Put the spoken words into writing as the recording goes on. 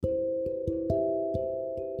Hai,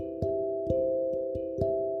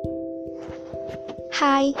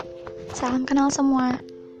 salam kenal semua.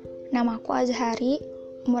 Nama aku Azhari,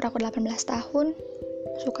 umur aku 18 tahun,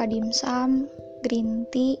 suka dimsum, green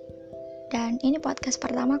tea, dan ini podcast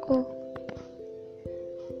pertamaku.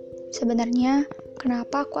 Sebenarnya,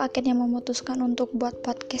 kenapa aku akhirnya memutuskan untuk buat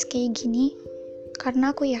podcast kayak gini?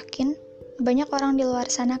 Karena aku yakin banyak orang di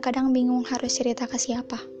luar sana kadang bingung harus cerita ke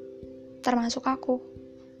siapa, termasuk aku.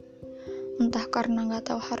 Entah karena gak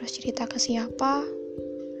tahu harus cerita ke siapa,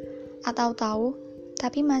 atau tahu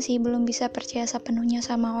tapi masih belum bisa percaya sepenuhnya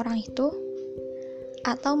sama orang itu,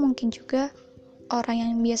 atau mungkin juga orang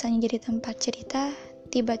yang biasanya jadi tempat cerita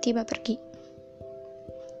tiba-tiba pergi.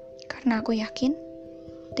 Karena aku yakin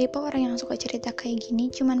tipe orang yang suka cerita kayak gini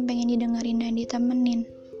cuman pengen didengerin dan ditemenin,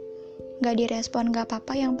 gak direspon gak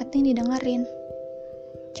apa-apa, yang penting didengerin.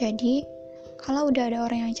 Jadi kalau udah ada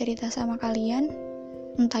orang yang cerita sama kalian,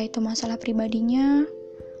 entah itu masalah pribadinya,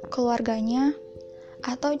 keluarganya,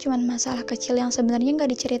 atau cuman masalah kecil yang sebenarnya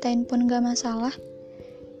gak diceritain pun gak masalah,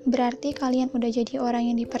 berarti kalian udah jadi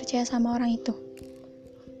orang yang dipercaya sama orang itu.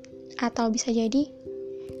 Atau bisa jadi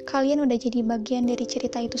kalian udah jadi bagian dari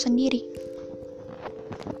cerita itu sendiri.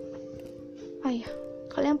 Oh ya,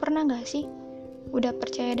 kalian pernah gak sih udah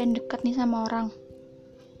percaya dan dekat nih sama orang,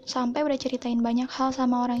 sampai udah ceritain banyak hal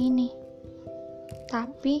sama orang ini,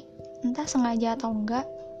 tapi entah sengaja atau enggak,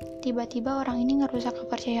 tiba-tiba orang ini ngerusak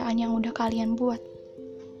kepercayaan yang udah kalian buat.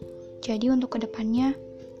 Jadi untuk kedepannya,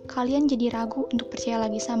 kalian jadi ragu untuk percaya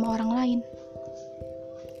lagi sama orang lain.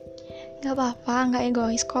 Gak apa-apa, gak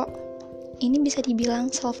egois kok. Ini bisa dibilang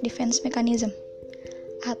self-defense mechanism,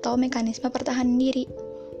 atau mekanisme pertahanan diri.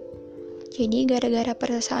 Jadi gara-gara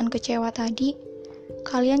perasaan kecewa tadi,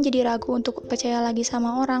 kalian jadi ragu untuk percaya lagi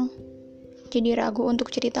sama orang. Jadi ragu untuk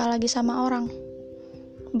cerita lagi sama orang.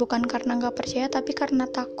 Bukan karena gak percaya, tapi karena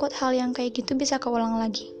takut hal yang kayak gitu bisa keulang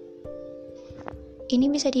lagi. Ini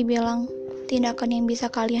bisa dibilang tindakan yang bisa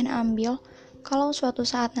kalian ambil kalau suatu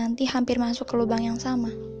saat nanti hampir masuk ke lubang yang sama.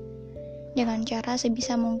 Dengan cara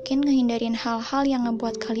sebisa mungkin ngehindarin hal-hal yang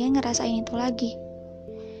ngebuat kalian ngerasain itu lagi.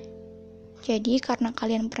 Jadi karena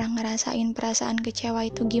kalian pernah ngerasain perasaan kecewa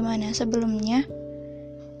itu gimana sebelumnya,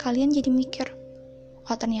 kalian jadi mikir,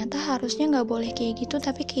 oh ternyata harusnya gak boleh kayak gitu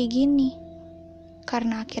tapi kayak gini.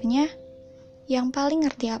 Karena akhirnya, yang paling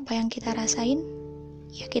ngerti apa yang kita rasain,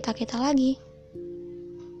 ya kita-kita lagi.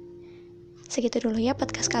 Segitu dulu ya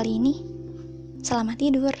podcast kali ini. Selamat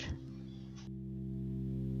tidur.